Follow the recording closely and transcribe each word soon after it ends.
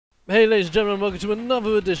Hey ladies and gentlemen, welcome to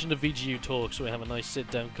another edition of VGU Talks, where we have a nice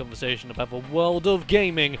sit-down conversation about the world of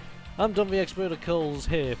gaming. I'm Don the Expert Coles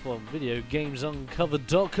here from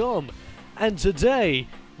VideoGamesUncovered.com, and today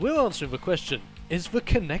we're answering the question, is the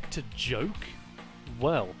Kinect a joke?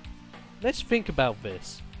 Well, let's think about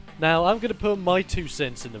this. Now, I'm going to put my 2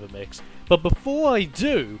 cents into the mix, but before I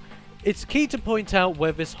do, it's key to point out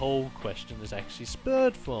where this whole question is actually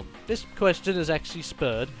spurred from. This question is actually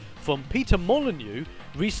spurred from Peter Molyneux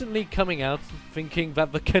recently coming out thinking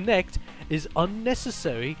that the Kinect is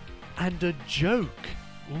unnecessary and a joke.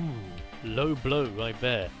 Ooh, low blow right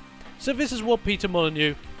there. So this is what Peter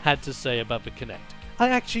Molyneux had to say about the Kinect. I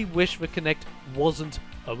actually wish the Kinect wasn't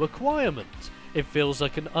a requirement. It feels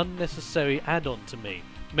like an unnecessary add-on to me.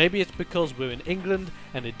 Maybe it's because we're in England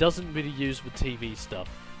and it doesn't really use the TV stuff,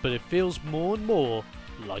 but it feels more and more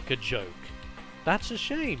like a joke. That's a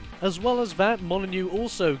shame. As well as that, Molyneux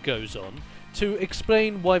also goes on to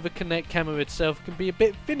explain why the Kinect camera itself can be a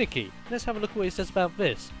bit finicky. Let's have a look at what he says about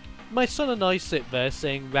this. My son and I sit there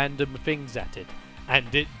saying random things at it,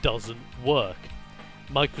 and it doesn't work.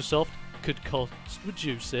 Microsoft could cost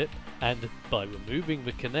reduce it, and by removing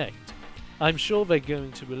the Kinect, I'm sure they're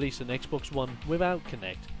going to release an Xbox One without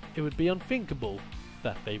Kinect. It would be unthinkable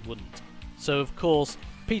that they wouldn't. So of course,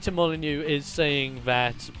 Peter Molyneux is saying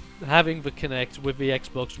that having the Kinect with the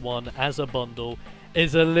Xbox One as a bundle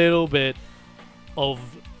is a little bit of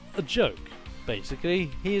a joke,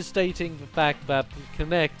 basically. He is stating the fact that the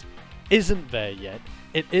Kinect isn't there yet,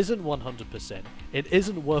 it isn't 100%, it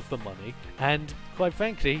isn't worth the money, and quite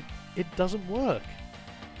frankly, it doesn't work.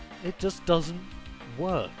 It just doesn't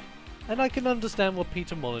work. And I can understand what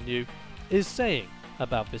Peter Molyneux is saying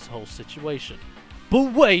about this whole situation.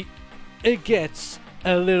 But wait, it gets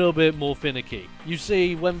a little bit more finicky. You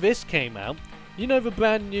see, when this came out, you know the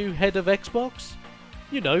brand new head of Xbox?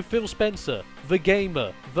 You know, Phil Spencer, the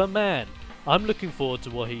gamer, the man. I'm looking forward to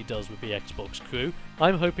what he does with the Xbox crew.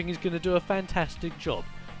 I'm hoping he's going to do a fantastic job.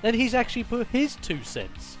 And he's actually put his 2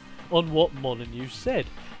 cents on what Molyneux said.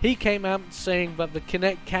 He came out saying that the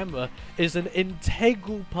Kinect camera is an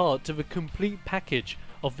integral part to the complete package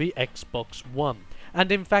of the Xbox One.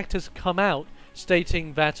 And in fact has come out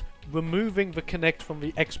stating that removing the Kinect from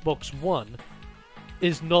the Xbox One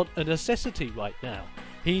is not a necessity right now.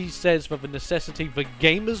 He says that the necessity the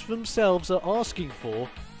gamers themselves are asking for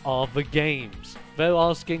are the games. They're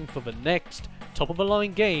asking for the next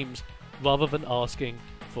top-of-the-line games rather than asking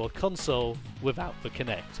for a console without the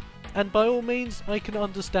Kinect. And by all means, I can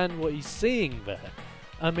understand what he's seeing there.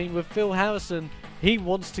 I mean, with Phil Harrison, he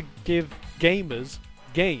wants to give gamers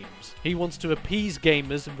games. He wants to appease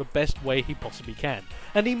gamers in the best way he possibly can.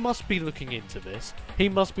 And he must be looking into this. He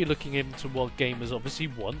must be looking into what gamers obviously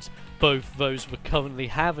want, both those that currently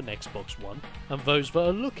have an Xbox One and those that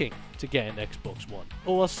are looking to get an Xbox One,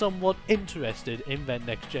 or are somewhat interested in their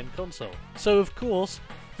next-gen console. So of course,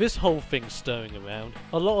 this whole thing's stirring around.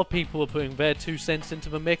 A lot of people are putting their 2 cents into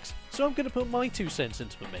the mix, so I'm going to put my 2 cents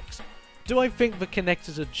into the mix. Do I think the Kinect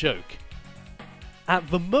is a joke? At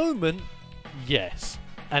the moment, yes.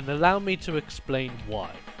 And allow me to explain why.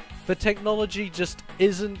 The technology just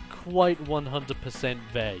isn't quite 100%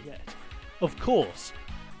 there yet. Of course,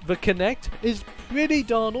 the Kinect is pretty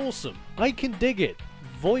darn awesome. I can dig it.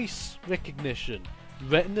 Voice recognition,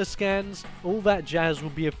 retina scans, all that jazz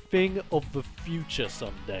will be a thing of the future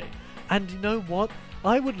someday. And you know what?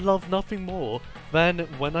 I would love nothing more than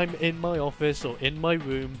when I'm in my office or in my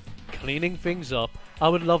room cleaning things up, I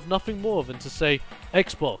would love nothing more than to say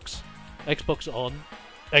Xbox on,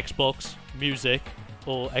 Xbox Music,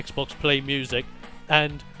 or Xbox Play Music,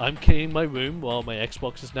 and I'm cleaning my room while my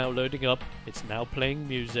Xbox is now loading up, it's now playing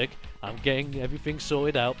music, I'm getting everything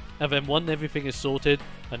sorted out, and then when everything is sorted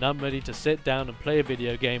and I'm ready to sit down and play a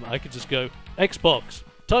video game, I could just go, Xbox,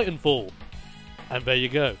 Titanfall, and there you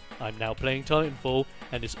go. I'm now playing Titanfall,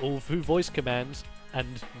 and it's all through voice commands, and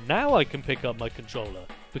now I can pick up my controller,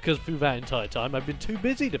 because through that entire time I've been too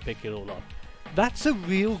busy to pick it all up. That's a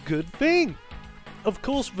real good thing! Of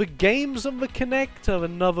course, the games on the Kinect are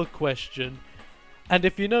another question. And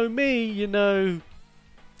if you know me, you know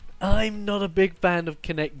I'm not a big fan of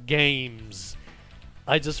Kinect games.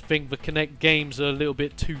 I just think the Kinect games are a little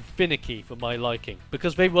bit too finicky for my liking,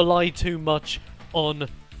 because they rely too much on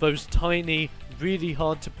those tiny, really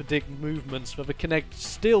hard to predict movements that the Kinect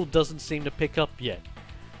still doesn't seem to pick up yet,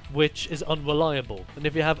 which is unreliable. And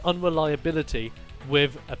if you have unreliability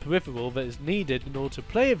with a peripheral that is needed in order to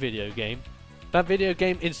play a video game, that video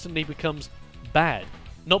game instantly becomes bad.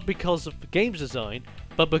 Not because of the game's design,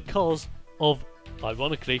 but because of,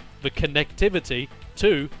 ironically, the connectivity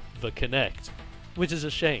to the Kinect. Which is a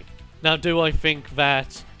shame. Now, do I think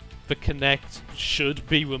that the Kinect should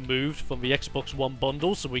be removed from the Xbox One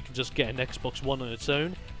bundle so we can just get an Xbox One on its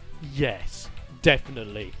own? Yes,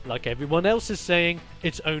 definitely. Like everyone else is saying,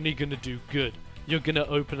 it's only going to do good. You're going to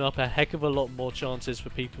open up a heck of a lot more chances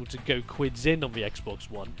for people to go quids in on the Xbox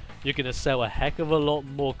One. You're going to sell a heck of a lot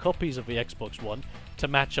more copies of the Xbox One to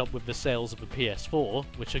match up with the sales of the PS4,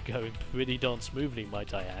 which are going pretty darn smoothly,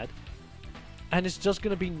 might I add. And it's just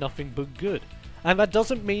going to be nothing but good. And that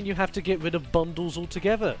doesn't mean you have to get rid of bundles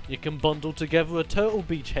altogether. You can bundle together a Turtle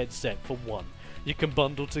Beach headset for one. You can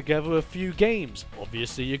bundle together a few games.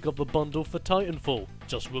 Obviously you got the bundle for Titanfall.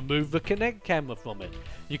 Just remove the Kinect camera from it.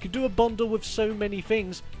 You can do a bundle with so many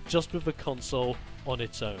things just with the console on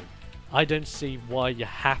its own. I don't see why you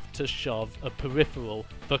have to shove a peripheral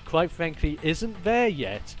that quite frankly isn't there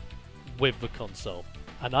yet with the console.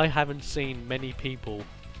 And I haven't seen many people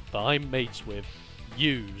that I'm mates with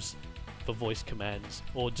use the voice commands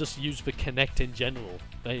or just use the Kinect in general.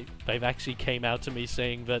 They've actually came out to me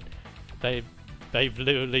saying that they've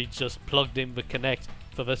literally just plugged in the Kinect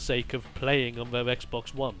for the sake of playing on their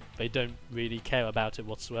Xbox One. They don't really care about it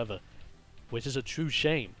whatsoever, which is a true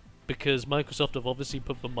shame because Microsoft have obviously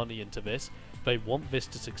put the money into this. They want this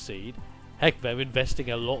to succeed. Heck, they're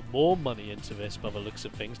investing a lot more money into this by the looks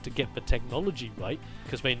of things to get the technology right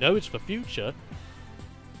because they know it's the future.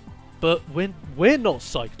 But we're not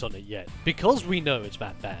psyched on it yet, because we know it's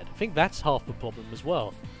that bad. I think that's half the problem as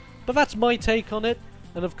well. But that's my take on it,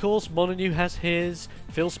 and of course Molyneux has his,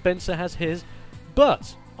 Phil Spencer has his,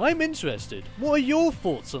 but I'm interested. What are your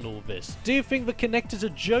thoughts on all this? Do you think the Kinect is a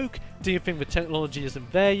joke? Do you think the technology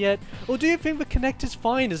isn't there yet? Or do you think the Kinect is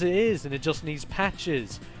fine as it is and it just needs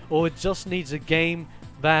patches? Or it just needs a game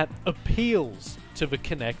that appeals to the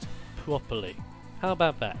Kinect properly? How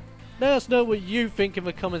about that? Let us know what you think in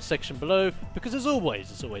the comment section below, because as always,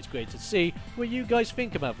 it's always great to see what you guys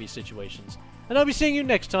think about these situations. And I'll be seeing you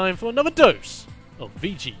next time for another dose of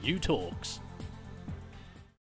VGU Talks.